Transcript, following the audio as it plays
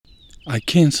I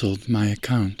canceled my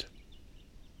account.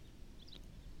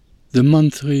 The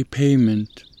monthly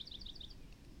payment,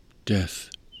 death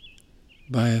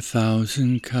by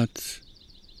 1,000 cuts.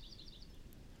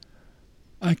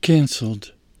 I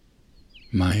canceled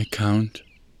my account.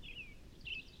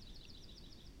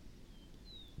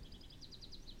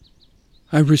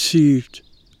 I received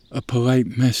a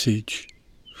polite message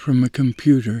from a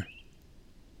computer.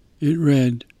 It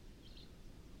read,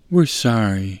 "We're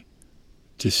sorry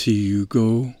to see you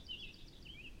go."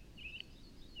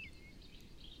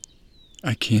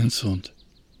 I canceled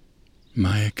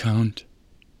my account.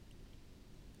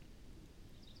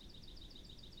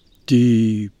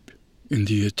 Deep in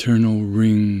the eternal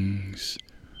rings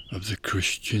of the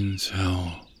Christian's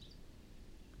hell,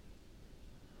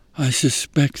 I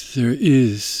suspect there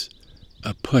is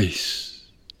a place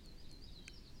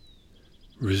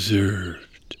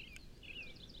reserved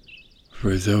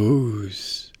for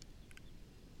those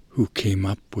who came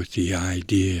up with the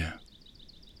idea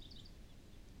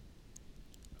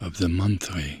of the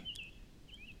monthly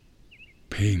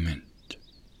payment.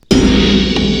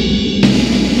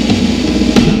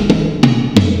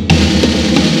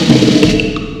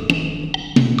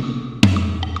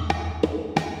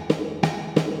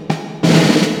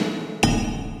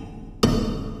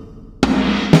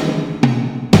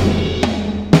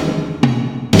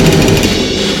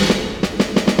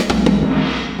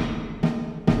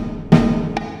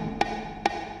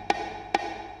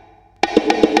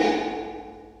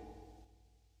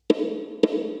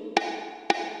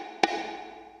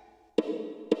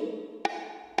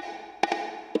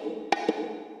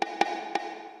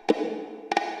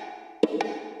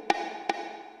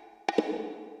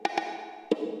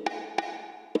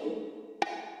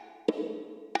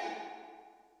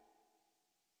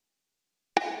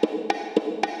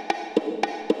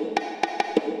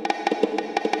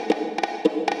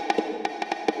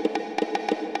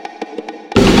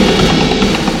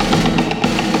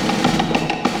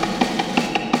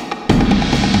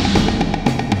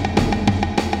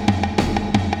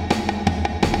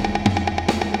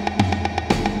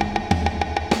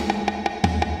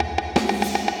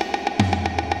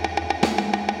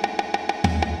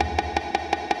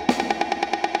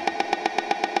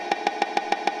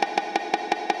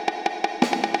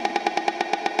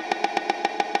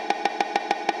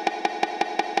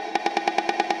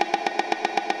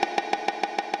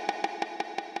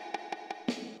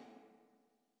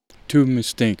 Two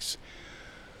mistakes.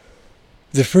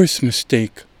 The first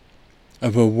mistake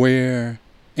of aware,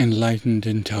 enlightened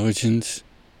intelligence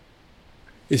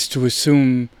is to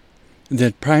assume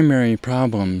that primary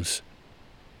problems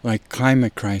like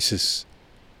climate crisis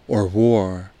or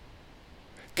war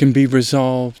can be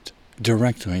resolved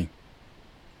directly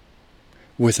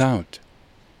without,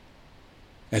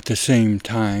 at the same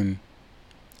time,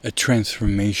 a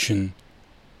transformation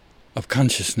of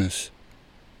consciousness.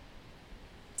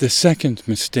 The second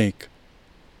mistake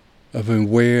of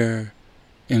aware,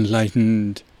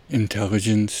 enlightened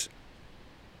intelligence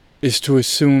is to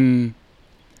assume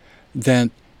that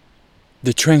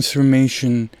the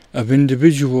transformation of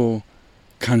individual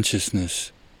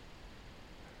consciousness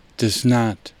does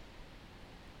not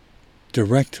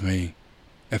directly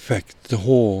affect the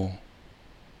whole.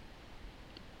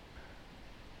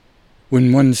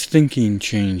 When one's thinking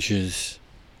changes,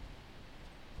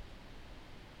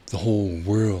 the whole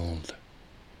world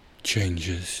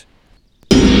changes.